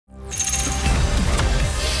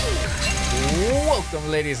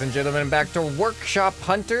Welcome, ladies and gentlemen, back to Workshop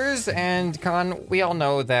Hunters. And Con, we all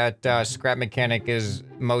know that Scrap Mechanic is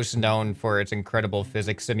most known for its incredible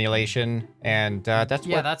physics simulation, and that's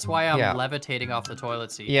that's why I'm levitating off the toilet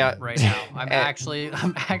seat. Right now, I'm actually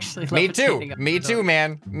Me too. levitating. Me too,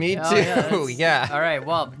 man. Me too. Yeah. All right.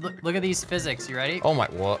 Well, look at these physics. You ready? Oh my.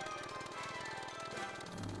 What?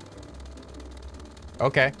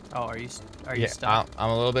 Okay. Oh, are you stuck? I'm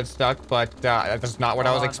a little bit stuck, but that's not what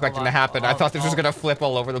I was expecting to happen. I thought this was gonna flip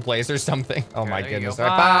all over the place or something. Oh my goodness. All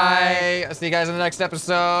right, bye. I'll see you guys in the next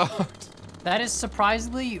episode. That is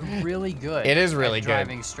surprisingly really good. It is really good.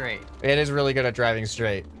 Driving straight. It is really good at driving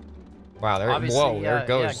straight. Wow, there it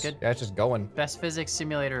goes. Good. Yeah, it's just going. Best physics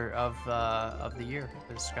simulator of the year.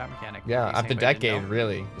 The Scrap Mechanic. Yeah, of the decade,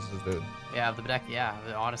 really. This is the. Yeah, of the decade. Yeah,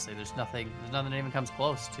 honestly, there's nothing that even comes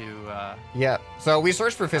close to. Yeah. So we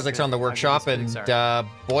searched for physics on the workshop, and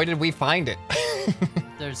boy, did we find it.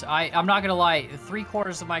 I'm not gonna lie,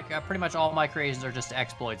 3/4 of my, pretty much all my creations are just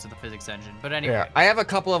exploits of the physics engine. But anyway. Yeah, I have a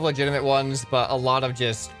couple of legitimate ones, but a lot of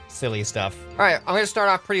just silly stuff. All right, I'm gonna start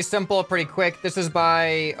off pretty simple, pretty quick. This is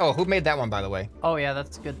by, who made that one, by the way? Oh yeah,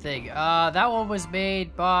 that's a good thing. That one was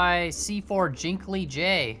made by C4 Jinkley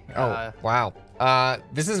J. Wow.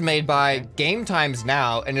 This is made by Game Times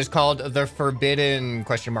Now, and is called The Forbidden ?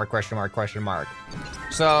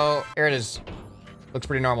 So, here it is. Looks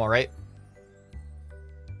pretty normal, right?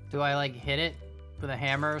 Do I, like, hit it with a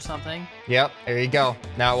hammer or something? Yep, there you go.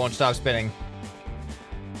 Now it won't stop spinning.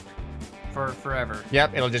 For forever.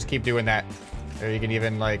 Yep, it'll just keep doing that. Or you can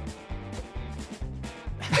even, like...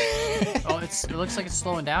 Oh, it looks like it's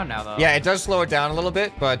slowing down now, though. Yeah, it does slow it down a little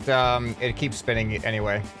bit, but it keeps spinning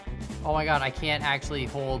anyway. Oh my god, I can't actually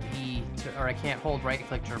hold or I can't hold right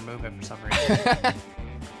click to remove it for some reason.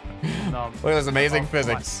 No. Look at this amazing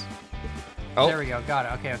physics. Oh. There we go, got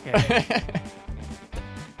it, okay.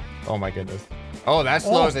 Oh my goodness. Oh, that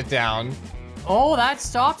slows it down. Oh, that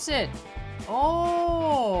stops it.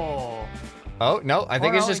 Oh. Oh, no, I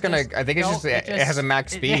think it's just gonna, it has a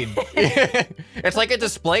max speed. It's like a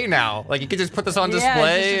display now. Like, you can just put this on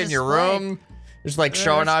display in your room. Just like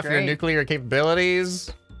showing off your nuclear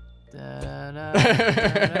capabilities.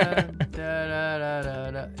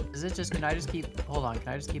 Is it just, can I just keep, hold on,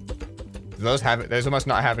 can I just keep? Those must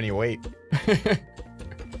not have any weight.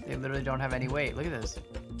 They literally don't have any weight. Look at this.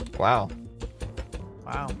 Wow.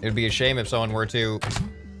 Wow. It'd be a shame if someone were to...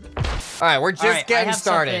 All right, we're just getting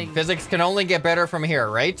started. Physics can only get better from here,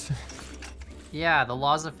 right? Yeah, the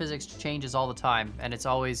laws of physics changes all the time, and it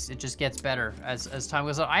just gets better as time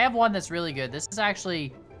goes on. I have one that's really good. This is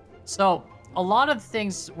actually, so a lot of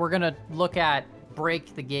things we're gonna look at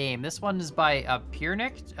break the game. This one is by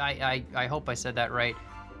Piernick. I hope I said that right.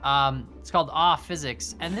 It's called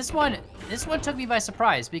Physics, and this one took me by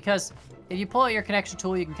surprise because if you pull out your connection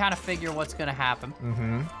tool, you can kind of figure what's gonna happen.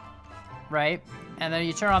 Mm-hmm. Right? And then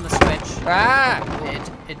you turn on the switch.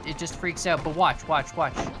 It just freaks out. But watch.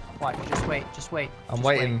 Just wait. I'm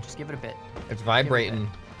waiting. Just give it a bit. It's vibrating.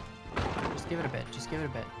 Just give it a bit.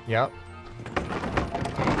 Yep.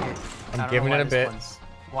 Okay. I'm giving it a bit.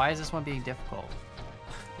 Why is this one being difficult?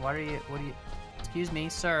 What are you, excuse me,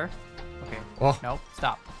 sir. Okay. Oh. Nope,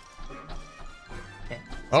 stop. Okay.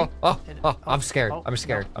 I'm scared. Oh, I'm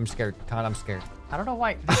scared. No. I'm scared. Con, I'm scared. I don't know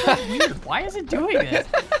why. This is weird. Why is it doing this?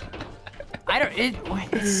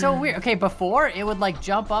 It's so weird. Okay, before it would like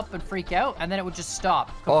jump up and freak out, and then it would just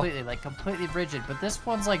stop completely, like completely rigid. But this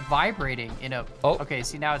one's like vibrating in a. Oh. Okay,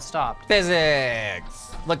 see now it stopped.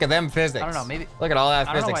 Physics. Look at them physics. I don't know. Maybe. Look at all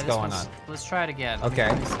that physics going on. Let's try it again.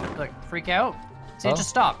 Okay. Look, freak out. See, it just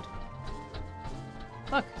stopped.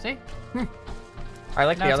 Look, see. I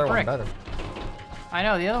like the other one better. I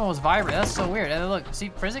know the other one was vibrating. That's so weird. And then look, see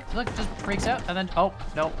physics. Look, it just freaks out, and then nope.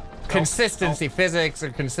 Consistency. Physics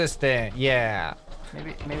are consistent. Yeah.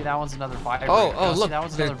 Maybe that one's another vibrator. Oh, look. See, that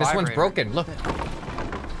one's another this one's broken. Look.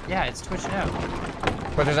 Yeah, it's twitching out.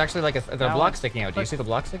 But there's actually like a block sticking out. Do you see the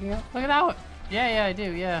block sticking out? Look at that one. Yeah, I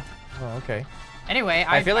do. Yeah. Oh, okay. Anyway,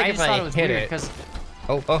 I feel like if I hit it, because.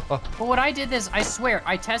 But when I did this, I swear,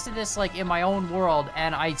 I tested this like in my own world,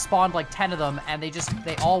 and I spawned like 10 of them, and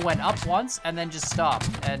they all went up once and then just stopped.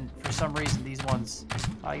 And for some reason, these ones,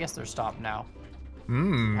 I guess they're stopped now.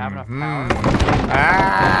 Have enough power.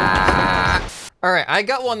 All right, I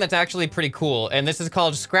got one that's actually pretty cool, and this is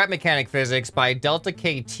called Scrap Mechanic Physics by Delta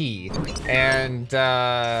KT. And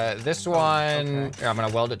this one, I'm gonna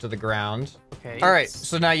weld it to the ground. Okay. All right,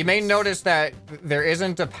 so now you may notice that there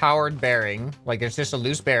isn't a powered bearing, like it's just a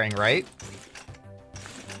loose bearing, right?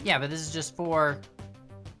 Yeah, but this is just for.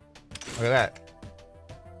 Look at that.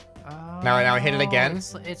 Now I hit it again.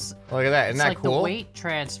 It's look at that. Isn't that like cool? The weight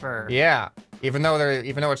transfer. Yeah. Even though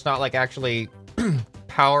it's not like actually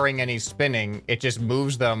powering any spinning. It just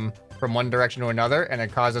moves them from one direction to another, and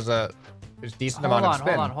it causes a decent amount of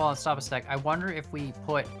spin. Hold on, stop a sec. I wonder if we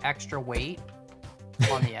put extra weight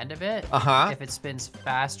on the end of it, if it spins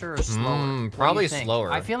faster or slower. Probably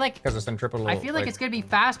slower. I feel like because it's centripetal. I feel like it's gonna be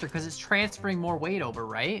faster because it's transferring more weight over,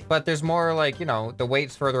 right? But there's more like, you know, the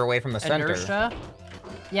weight's further away from the center. Inertia.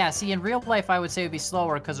 Yeah, see, in real life, I would say it would be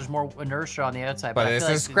slower because there's more inertia on the outside. But this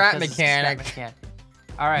is scrap mechanic.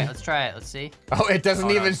 All right, let's try it. Let's see. Oh, it doesn't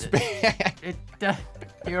even spin.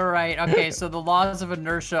 You're right. Okay, so the laws of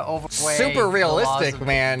inertia overweigh. Super realistic,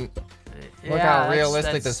 man. Look how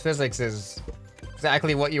realistic this physics is.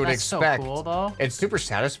 Exactly what you would expect. That's so cool, though. It's super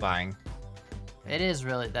satisfying. It is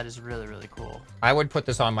really. That is really, really cool. I would put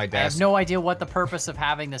this on my desk. I have no idea what the purpose of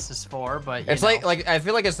having this is for, but it's like I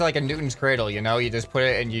feel like it's like a Newton's cradle. You know, you just put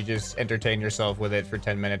it and you just entertain yourself with it for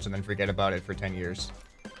 10 minutes and then forget about it for 10 years.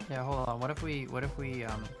 Yeah, hold on. What if we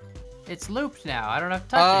it's looped now. I don't have to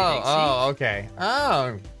touch anything. Oh, okay.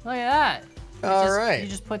 Oh. Look at that. All right. You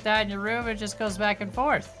just put that in your room, it just goes back and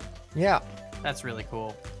forth. Yeah. That's really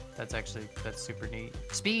cool. That's super neat.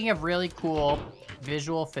 Speaking of really cool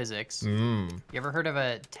visual physics, you ever heard of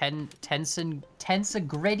a tensegrity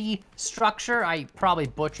structure? I probably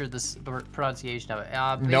butchered the pronunciation of it.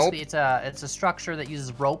 Basically, it's a structure that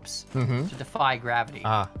uses ropes to defy gravity.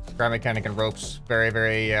 Scrap mechanic and ropes. Very,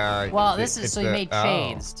 very. Well, this is so you made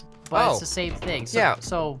chains, but it's the same thing. So, yeah.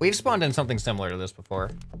 So we've spawned in something similar to this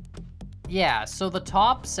before. Yeah. So the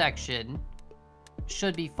top section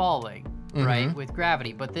should be falling. Right, with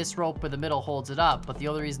gravity, but this rope in the middle holds it up. But the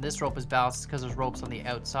only reason this rope is balanced is because there's ropes on the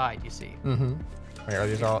outside. You see? Wait, are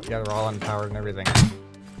these all? Yeah, they're all unpowered and everything.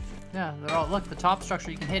 Yeah, they're all. Look, the top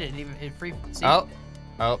structure, you can hit it and even in free. See? Oh,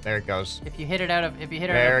 there it goes. If you hit it out of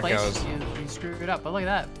place, you screw it up. But look at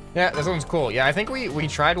that. Yeah, this one's cool. Yeah, I think we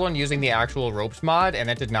tried one using the actual ropes mod, and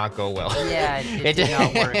it did not go well. Yeah, it did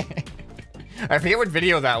not work. I forget what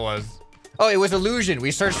video that was. Oh, it was illusion.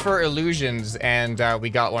 We searched for illusions, and we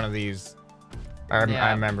got one of these. I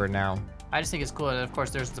remember now. I just think it's cool, and of course,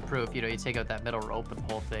 there's the proof. You know, you take out that middle rope, and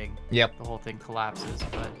the whole thing. Yep. The whole thing collapses.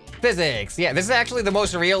 But physics. Yeah, this is actually the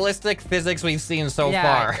most realistic physics we've seen so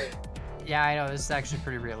far. Yeah, I know. This is actually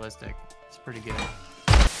pretty realistic. It's pretty good.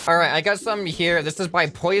 All right, I got some here. This is by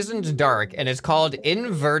Poisoned Dark, and it's called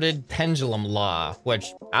Inverted Pendulum Law,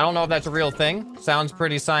 which I don't know if that's a real thing. Sounds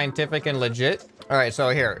pretty scientific and legit. All right, so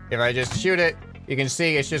here, if I just shoot it, you can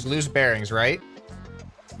see it's just loose bearings, right?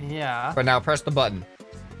 Yeah. But now press the button.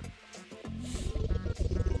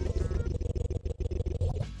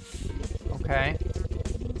 Okay.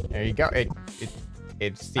 There you go.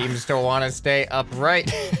 It seems to want to stay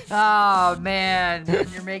upright. Oh man,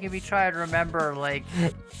 you're making me try and remember like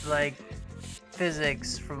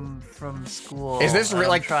physics from school. Is this real?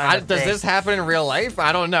 Like, does this happen in real life?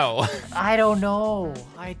 I don't know. I don't know.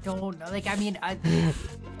 Like,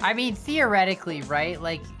 I mean, theoretically, right?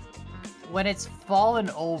 Like, when it's fallen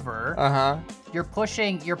over, you're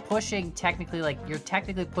pushing technically, like, you're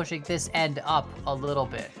technically pushing this end up a little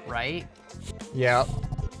bit, right? Yeah.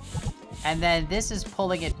 And then this is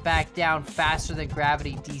pulling it back down faster than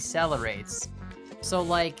gravity decelerates. So,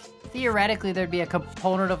 like, theoretically, there'd be a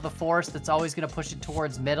component of the force that's always going to push it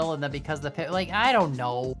towards middle, and then because like, I don't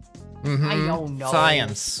know. I don't know.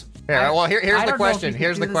 Science. Here, well, here's the question.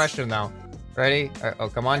 Here's the question, though. Ready? Oh,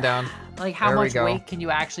 come on down. Like, how much weight can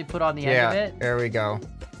you actually put on the end of it? There we go.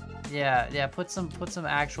 Yeah, put some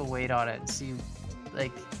actual weight on it and see,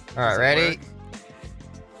 like. All right, ready?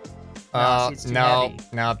 No,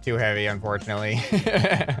 no, too heavy, unfortunately.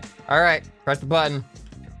 All right, press the button.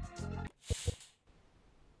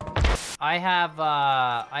 I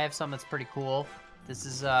have something that's pretty cool. This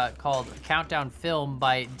is called Countdown Film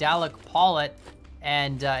by Dalek Pollitt,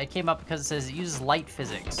 and it came up because it says it uses light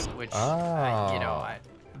physics, which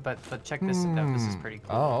but check this out. This is pretty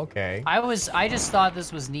cool. Oh, okay. I just thought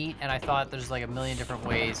this was neat, and I thought there's like a million different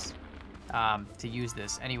ways to use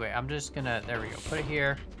this. Anyway, I'm just gonna, there we go, put it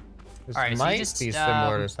here. This all right, might so be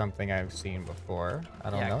similar to something I've seen before. I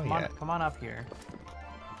don't know yet. Come on up here.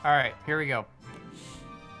 All right, here we go.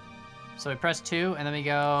 So we press 2, and then we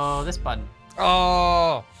go this button.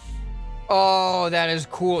 Oh, that is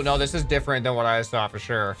cool. No, this is different than what I saw for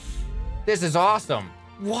sure. This is awesome.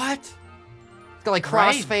 What? It's got like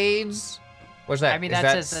crossfades. What's that? I mean, is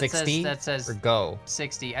that 60? That says or go.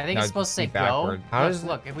 60. I think it's supposed to say go. How does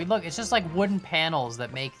look? If we look, it's just like wooden panels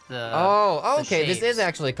that make the. Oh, okay. The this is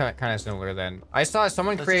actually kind of similar then. I saw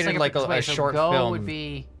someone created like a short film would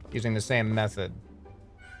be using the same method.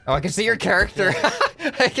 Oh, I can see your character.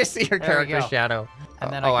 I can see your character shadow.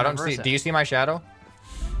 And then I don't see. Do you see my shadow?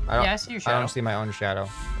 Yeah, I see your shadow. I don't see my own shadow.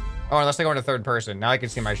 Oh, unless I go into third person. Now I can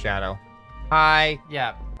see my shadow. Hi.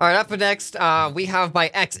 Yeah. All right, up next, we have by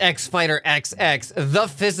XX Fighter XX, the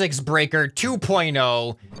Physics Breaker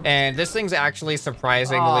 2.0, and this thing's actually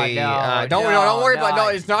surprisingly. Don't worry about. No,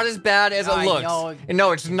 it's not as bad as it looks.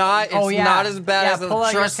 No, it's not. It's not as bad as it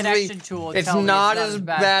looks. Trust me, it's not as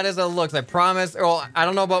bad as it looks. I promise. Well, I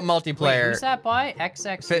don't know about multiplayer. Wait, who's that by?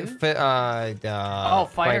 XX.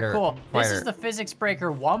 Fighter. Cool. This is the Physics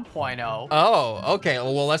Breaker 1.0. Oh, okay.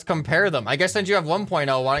 Well, let's compare them. I guess since you have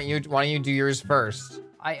 1.0, why don't you do yours first?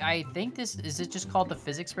 I think this, is it just called the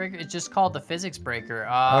Physics Breaker? It's just called the Physics Breaker.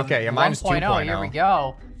 Okay, yeah, mine's 2.0. Here we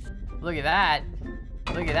go. Look at that.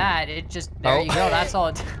 Look at that. It just, there you go. That's all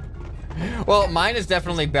it. Well, mine is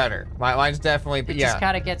definitely better. Mine's definitely, it just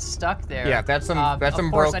kind of gets stuck there. Yeah, that's some broken physics.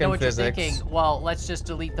 Of course, I know what you're thinking. Well, let's just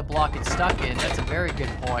delete the block it's stuck in. That's a very good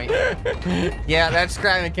point. Yeah, that's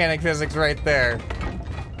scrap mechanic physics right there.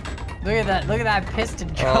 Look at that. Look at that piston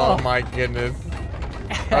go. Oh my goodness.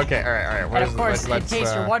 Okay, all right. And of course, in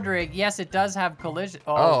case you're wondering, yes, it does have collision.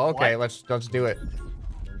 Oh, okay. Let's do it. Just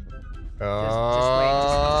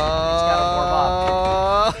gotta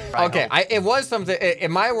warm up. Okay, it was something.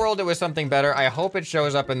 In my world, it was something better. I hope it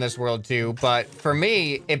shows up in this world too. But for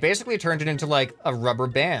me, it basically turned it into like a rubber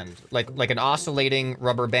band, like an oscillating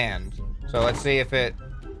rubber band. So let's see if it.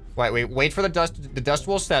 Wait for the dust. The dust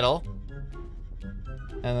will settle.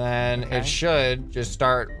 And then it should just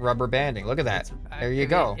start rubber banding. Look at that. There you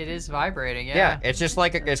go. It is vibrating, yeah. Yeah, it's just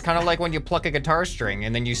like, it's kind of like when you pluck a guitar string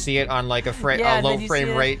and then you see it on like a low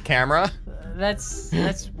frame rate camera.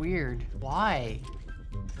 That's weird. Why?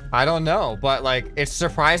 I don't know, but like, it's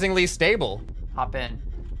surprisingly stable. Hop in.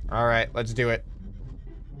 All right, let's do it.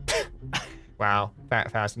 Wow,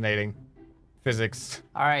 fascinating. Physics.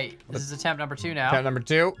 All right, this is attempt number 2 now. Attempt number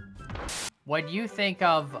 2. When you think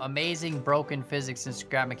of amazing broken physics and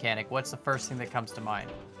scrap mechanic, what's the first thing that comes to mind?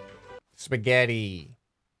 Spaghetti.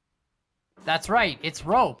 That's right, it's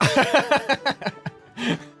rope.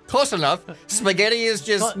 Close enough. Spaghetti is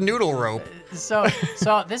just noodle rope. So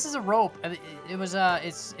this is a rope. It was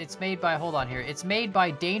it's made by, hold on here. It's made by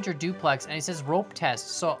Danger Duplex, and it says rope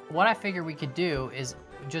test. So what I figure we could do is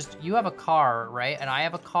just, you have a car, right? And I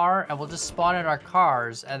have a car, and we'll just spawn in our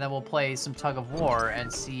cars, and then we'll play some tug of war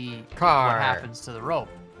and see what happens to the rope.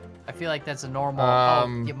 I feel like that's a normal.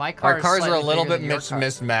 My car. Our cars are a little bit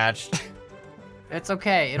mismatched. It's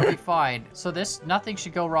okay. It'll be fine. So nothing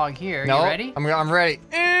should go wrong here. No, you ready? I'm ready.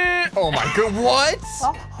 Oh my god! What?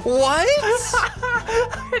 What?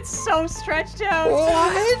 It's so stretched out.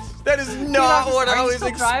 What? That is not what I was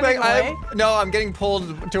expecting. No, I'm getting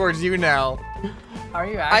pulled towards you now. Are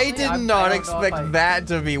you actually? I did not expect that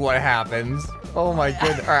to be what happens. Oh my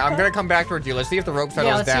goodness. All right, I'm gonna come back towards you. Let's see if the rope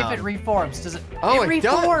settles down. Yeah, let's see if it reforms. Does it? Oh, it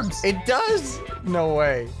reforms. It does. No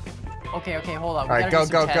way. Okay, hold on. All right, go.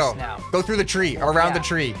 Now. Go through the tree, around the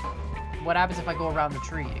tree. What happens if I go around the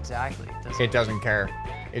tree? Exactly. It doesn't care.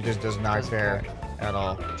 It just does not care at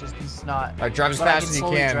all. It just does not. All right, drive as fast as you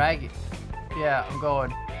can. Drag it. Yeah, I'm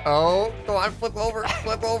going. Oh, go on, flip over,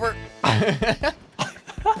 flip over.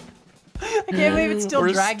 I can't believe it's still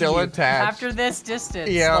dragging you attached. after this distance.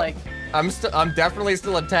 Yeah, like, I'm definitely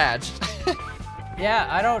still attached. Yeah,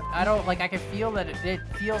 I don't like, I can feel that it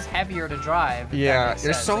feels heavier to drive. Yeah,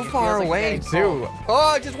 you're so far away too.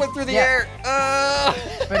 Oh, I just went through the air.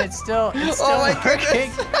 But it's still oh my working.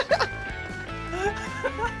 goodness.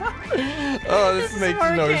 Oh, this makes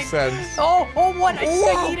no sense. Oh, what? I just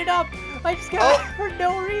got heated up. I just got for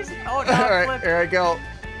no reason. Oh, no. All right, here I go.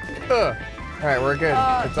 All right, we're good.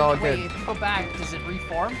 It's all good. Wait, if you go back, does it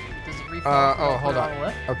reform? Does it reform? Oh, hold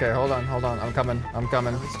on. Okay, hold on. I'm coming. Are we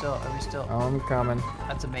still? I'm coming.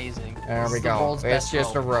 That's amazing. There we go. It's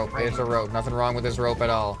just a rope. It's a rope. Nothing wrong with this rope at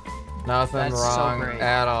all. Nothing wrong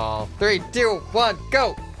at all. 3, 2, 1,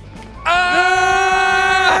 go.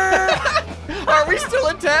 Are we still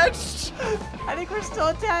attached? I think we're still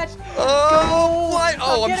attached. Oh, what?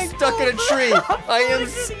 Oh, I'm stuck in a tree. I am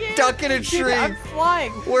stuck in a tree. Dude, I'm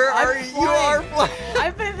flying. Where are you? You are flying.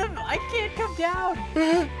 I can't come down.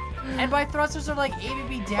 And my thrusters are like aiming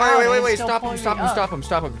me down. Wait. Stop him.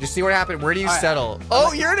 Just see what happened. Where do you settle?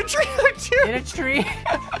 Oh, you're in a tree too. In a tree.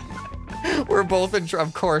 We're both in,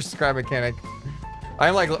 of course, Scrap Mechanic.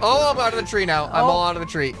 I'm like, I'm out of the tree now. I'm all out of the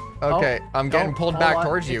tree. Okay, I'm getting pulled back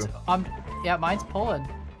towards you. Yeah, mine's pulling.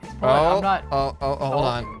 I'm not.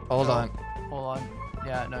 Hold on.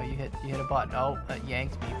 Yeah, no, you hit a button. Oh, that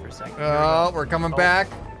yanked me for a second. We're coming back.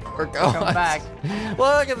 We're coming back.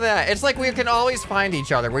 Look at that. It's like we can always find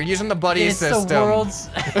each other. We're using the buddy system.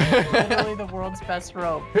 Literally the world's best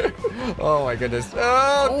rope. Oh my goodness.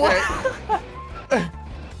 Okay.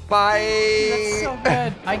 Bye. That's so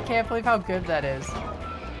good. I can't believe how good that is.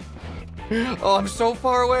 Oh, I'm so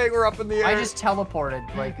far away. We're up in the air. I just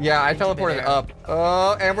teleported. Like. Yeah, I teleported up.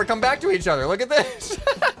 Oh, and we're coming back to each other. Look at this.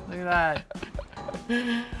 Look at that.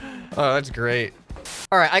 Oh, that's great.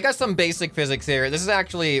 All right, I got some basic physics here. This is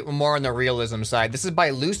actually more on the realism side. This is by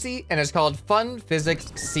Lucy, and it's called Fun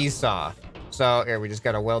Physics Seesaw. So here, we just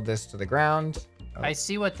gotta weld this to the ground. Oh. I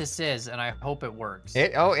see what this is, and I hope it works.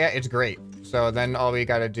 Oh yeah, it's great. So then all we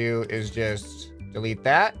gotta do is just delete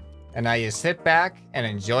that, and now you sit back and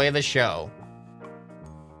enjoy the show.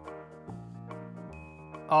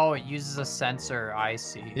 Oh, it uses a sensor. I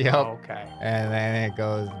see. Yep. Oh, okay. And then it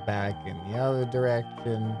goes back in the other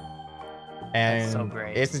direction. And that's so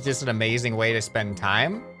great. This is just an amazing way to spend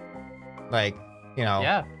time. Like, you know.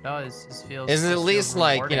 Yeah. No, this feels. Is it at least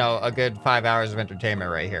like, rewarding. you know, a good 5 hours of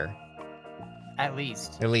entertainment right here? At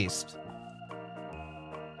least. At least.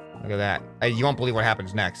 Look at that. You won't believe what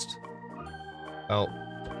happens next. Oh.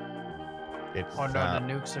 It's, oh no, the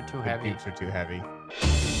nukes are too heavy. The nukes are too heavy.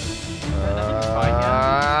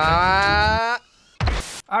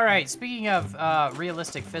 All right, speaking of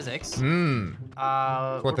realistic physics,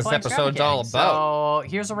 what this episode's all about. So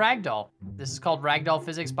here's a ragdoll. This is called Ragdoll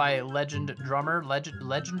Physics by Legend Drummer.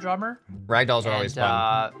 Ragdolls are always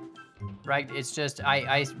fun. It's just,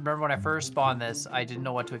 I remember when I first spawned this, I didn't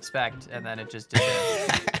know what to expect, and then it just did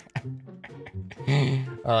it.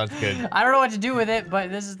 Oh, that's good. I don't know what to do with it, but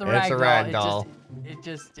this is the ragdoll. It's a ragdoll.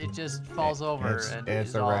 It just falls over.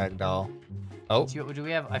 It's a ragdoll. Oh. Do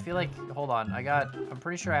we have, I feel like, hold on, I'm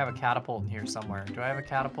pretty sure I have a catapult in here somewhere. Do I have a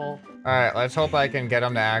catapult? All right, let's hope I can get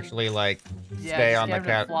him to actually, like, stay on the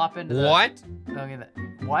cat. What?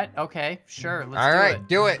 What? Okay, sure, let's All right,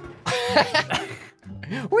 do it.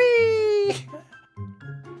 Whee!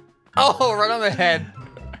 Oh, right on the head.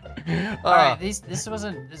 All right, this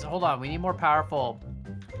wasn't, hold on, we need more powerful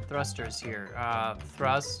thrusters here.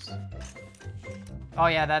 Thrust. Oh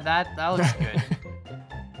yeah, that looks good.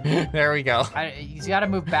 There we go. He's got to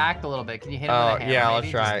move back a little bit. Can you hit him with a hammer? Yeah, maybe?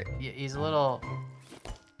 let's try. He's a little.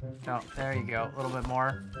 No, there you go. A little bit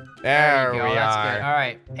more. There we are. That's good. All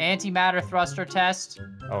right, antimatter thruster test.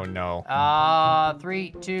 Oh no.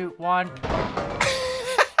 3, 2, 1.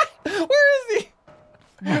 Where is he?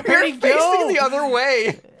 You're facing the other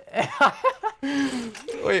way.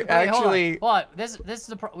 Wait, actually. Hold on. This is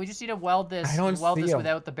the. We just need to weld this. I don't see him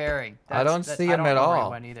without the bearing. I don't see him at all.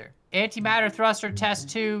 Went either. Antimatter thruster test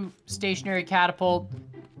 2, stationary catapult.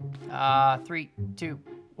 3, 2,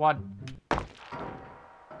 1.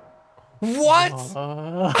 What?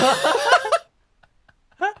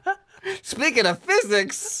 Speaking of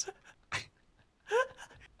physics.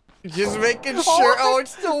 Just making sure. Oh, it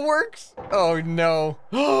still works. Oh no.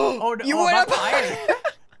 Oh no. You went up higher.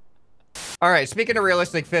 All right, speaking of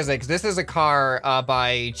realistic physics, this is a car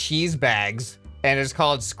by Cheese Bags, and it's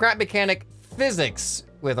called Scrap Mechanic Physics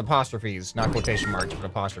with apostrophes, not quotation marks, but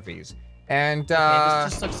apostrophes. And this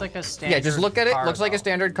just looks like a standard. Yeah, just look at it. Car, looks like a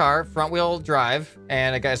standard car, front-wheel drive,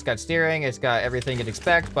 and it's got steering. It's got everything you'd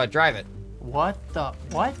expect, but drive it. What the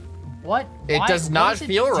what? What? It does not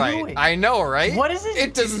feel right. I know, right? What is it?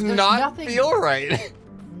 It does not feel right.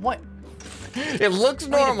 What? It looks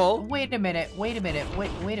normal. Wait a minute. Wait a minute.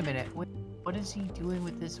 What is he doing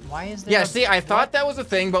with this? Why is there? Yeah, see, I thought that was a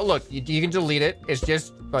thing, but look, you can delete it. It's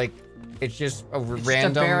just like, it's just a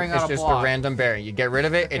random. It's just a random bearing. You get rid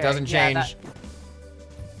of it. Okay, it doesn't change.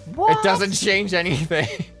 What? It doesn't change anything.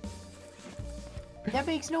 That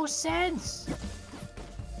makes no sense.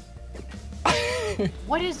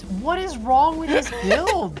 What is wrong with this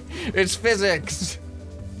build? It's physics.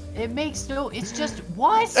 It makes no. It's just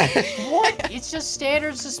what? What? It's just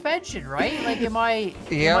standard suspension, right? Like, am I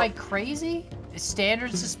crazy? It's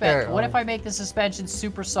standard suspension. What if I make the suspension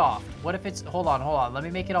super soft? What if it's hold on? Let me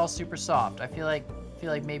make it all super soft. I feel like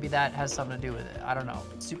maybe that has something to do with it. I don't know.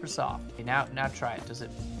 Super soft. Okay, now try it. Does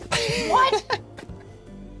it? What?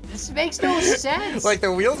 This makes no sense. Like,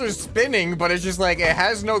 the wheels are spinning, but it's just like it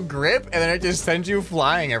has no grip, and then it just sends you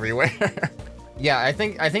flying everywhere. Yeah, I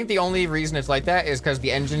think the only reason it's like that is because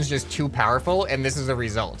the engine's just too powerful, and this is the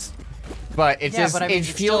result. But it it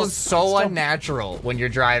feels so unnatural when you're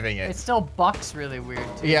driving it. It still bucks really weird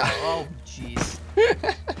too. Yeah. Oh jeez.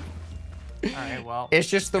 All right, well. It's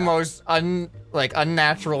just the most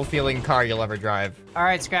unnatural feeling car you'll ever drive. All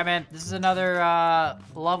right, ScrapMan. This is another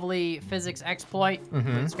lovely physics exploit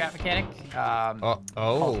with Scrap Mechanic.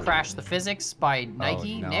 Called Crash the Physics by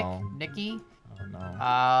Nike. Oh, no. Nicky. Oh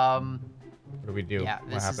no. What do we do? Yeah,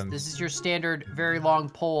 what happens? This is your standard very long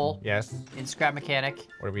pole. Yes. In Scrap Mechanic.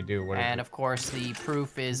 What do we do? Of course, the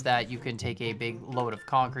proof is that you can take a big load of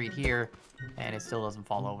concrete here, and it still doesn't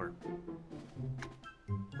fall over.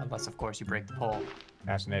 Unless, of course, you break the pole.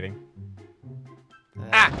 Fascinating.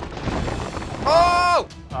 Ah!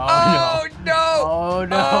 Oh! Oh, no! Oh,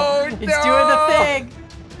 no. Oh, It's no! doing the thing.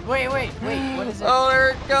 Wait, what is it? Oh, there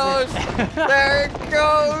it goes. There it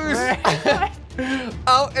goes.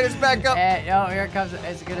 Oh, and it's back up. Oh, here it comes.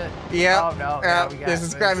 It's gonna. Yeah. Oh no. Yeah. We got This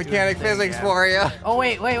is crime mechanic physics for you. Oh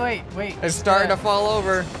wait. It's starting to fall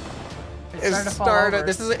over. It's starting to fall over.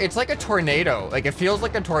 It's like a tornado. Like it feels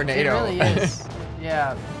like a tornado. It really is.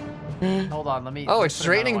 Yeah. Hold on. Let me. Oh, it's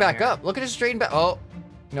straightening back up. Look at it straighten back. Oh,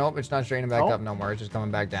 nope, it's not straightening back Oh. up no more. It's just coming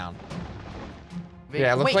back down. Wait,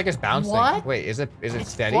 Yeah, it looks like it's bouncing. What? Wait, is it It's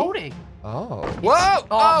steady? Floating. Oh. Whoa!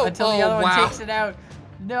 Oh! Until the other wow. one takes it out.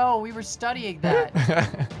 No, we were studying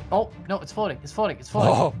that. Oh no, it's floating. It's floating. It's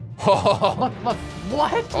floating. Oh. Oh. Look.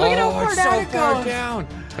 What? Look at how far it's down so it far goes. down.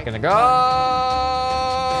 I'm gonna go.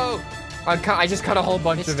 I just cut a whole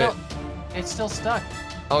bunch of it. It's still stuck.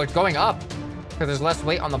 Oh, it's going up because there's less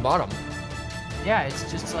weight on the bottom. Yeah, it's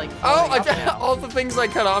just like. Oh, floating up now. all the things I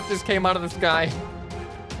cut off just came out of the sky.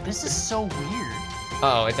 This is so weird.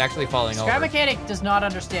 Oh, it's actually falling over. Scrap Mechanic does not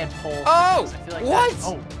understand pole Oh, physics. I feel like what?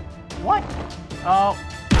 Oh, what? Oh.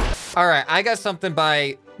 All right, I got something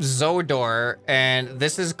by Zodor, and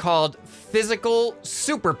this is called Physical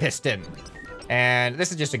Super Piston. And this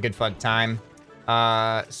is just a good fun time.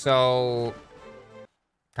 So...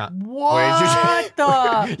 What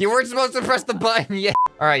the? You weren't supposed to press the button yet.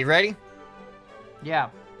 All right, you ready? Yeah.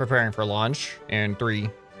 Preparing for launch in 3,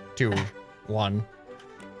 2, 1.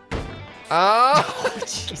 Oh!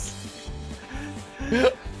 Jeez.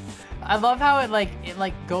 I love how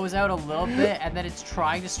it goes out a little bit and then it's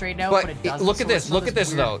trying to straighten out, but it doesn't. Look at this. Look at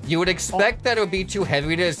this though. You would expect that it would be too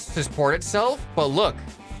heavy to support itself, but look,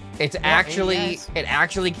 it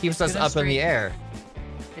actually keeps us up in the air.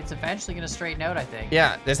 It's eventually gonna straighten out, I think.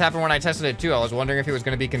 Yeah, this happened when I tested it too. I was wondering if it was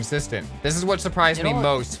gonna be consistent. This is what surprised me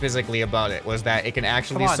most physically about it, was that it can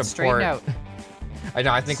actually support. Straighten out. I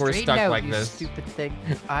know, I think we're stuck like you this. Stupid thing.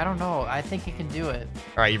 I don't know. I think it can do it.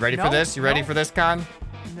 All right, you ready for this? You ready for this, Con?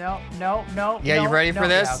 No. Yeah, you ready for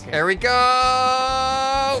this? Yeah, okay. There we go.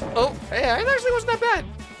 Oh, yeah, it actually wasn't that bad.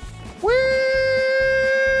 Woo!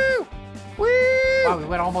 Woo! Wow, we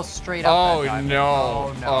went almost straight up. Oh, that time. no.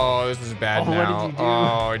 Oh, no. Oh, this is bad now. What did you do?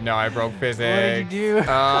 Oh, no, I broke physics. What did you do?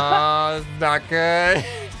 Oh, it's not good.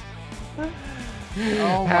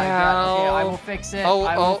 Oh my god. Okay, I will fix it.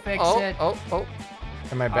 I will fix it. Oh.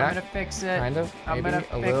 Am I back? I'm gonna fix it. Kind of. I'm Maybe gonna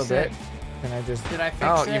a little fix bit. it. Can I just... Did I fix it?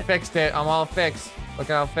 Oh, you fixed it. I'm all fixed. Look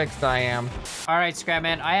how fixed I am. All right,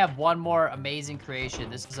 ScrapMan, I have one more amazing creation.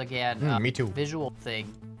 This is, again, a me too. visual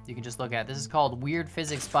thing you can just look at. This is called Weird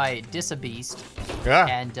Physics by Disabeast. Yeah.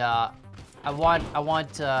 And I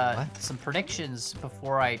want some predictions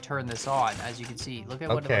before I turn this on. As you can see, look at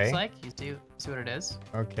what it looks like. You see what it is?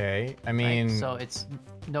 Okay. I mean... Right? So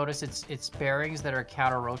notice it's bearings that are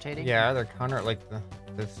counter-rotating. Yeah, they're counter, like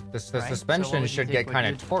the suspension should get kind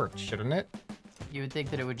of torqued, shouldn't it? You would think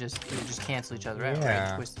that it would just cancel each other out, Yeah.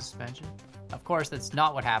 right? Twist the suspension. Of course, that's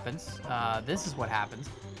not what happens. This is what happens.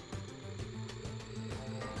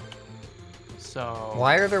 So...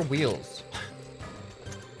 Why are there wheels?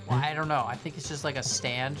 Well, I don't know. I think it's just like a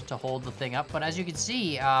stand to hold the thing up. But as you can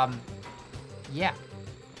see, yeah.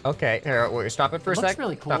 Okay, here, wait, stop it for a sec. Looks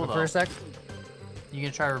really cool, Stop it for a sec. You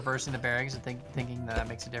gonna try reversing the bearings and thinking that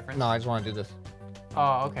makes a difference? No, I just want to do this.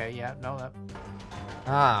 Oh, okay, yeah, no, that...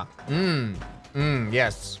 Ah,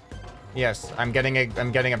 yes. Yes, I'm getting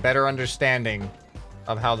a better understanding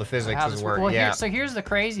of how the physics work. Well, yeah. So here's the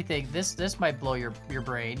crazy thing. This might blow your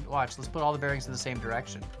brain. Watch, let's put all the bearings in the same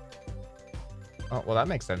direction. Oh, well, that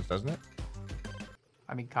makes sense, doesn't it?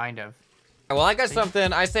 I mean, kind of. Well, I got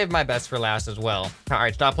something. I saved my best for last as well. All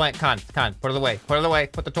right, stop playing. Con, put it away. Put it away.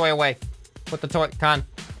 Put the toy away. Put the toy. Con,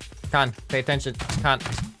 pay attention. Con,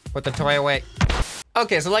 put the toy away.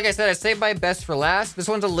 Okay, so like I said, I saved my best for last. This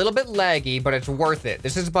one's a little bit laggy, but it's worth it.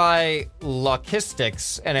 This is by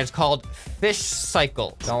Logistics, and it's called Fish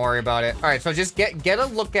Cycle. Don't worry about it. All right, so just get a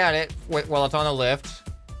look at it while it's on the lift.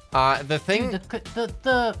 The thing... Dude,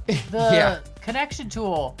 the yeah. Connection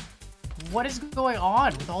tool. What is going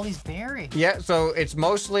on with all these bearings? Yeah, so it's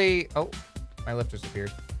mostly... Oh, my lift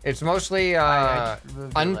disappeared. It's mostly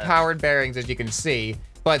unpowered bearings, as you can see.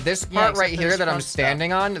 But this part right here that I'm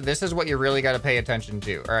standing on, this is what you really got to pay attention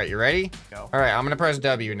to. All right, you ready? Go. All right, I'm going to press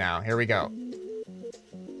W now. Here we go.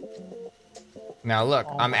 Now look,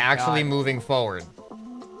 I'm actually moving forward.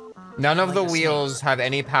 None of the wheels have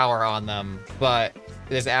any power on them, but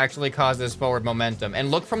this actually causes forward momentum.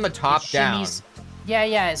 And look from the top down.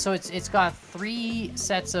 Yeah. So it's got 3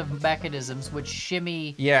 sets of mechanisms which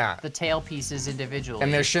shimmy the tail pieces individually.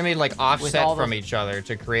 And they're shimmied like offset from each other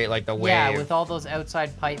to create like the wave. Yeah, with all those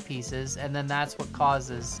outside pipe pieces, and then that's what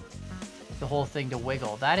causes the whole thing to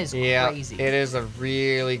wiggle. That is crazy. It is a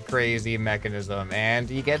really crazy mechanism, and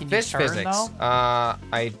you get fish physics.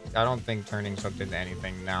 I don't think turning's hooked into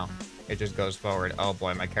anything now. It just goes forward. Oh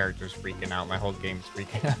boy, my character's freaking out. My whole game's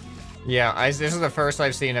freaking out. Yeah, this is the first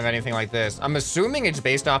I've seen of anything like this. I'm assuming it's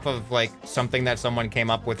based off of like something that someone came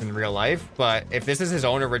up with in real life, but if this is his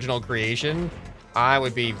own original creation, I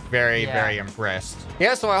would be very, very impressed.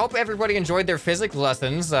 Yeah, so I hope everybody enjoyed their physics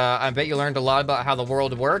lessons. I bet you learned a lot about how the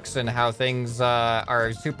world works and how things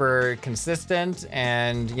are super consistent,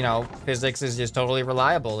 and, you know, physics is just totally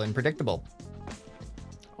reliable and predictable.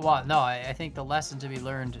 Well, no, I think the lesson to be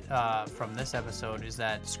learned from this episode is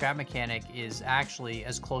that scrap mechanic is actually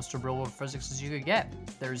as close to real world physics as you could get.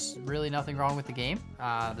 There's really nothing wrong with the game.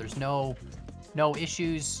 There's no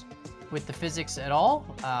issues with the physics at all.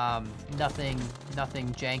 Nothing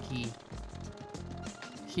janky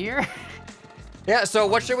here. Yeah, so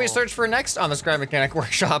what should we search for next on the Scrap Mechanic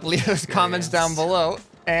Workshop? Leave those comments down below,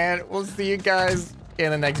 and we'll see you guys in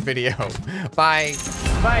the next video. Bye.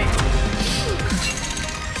 Bye.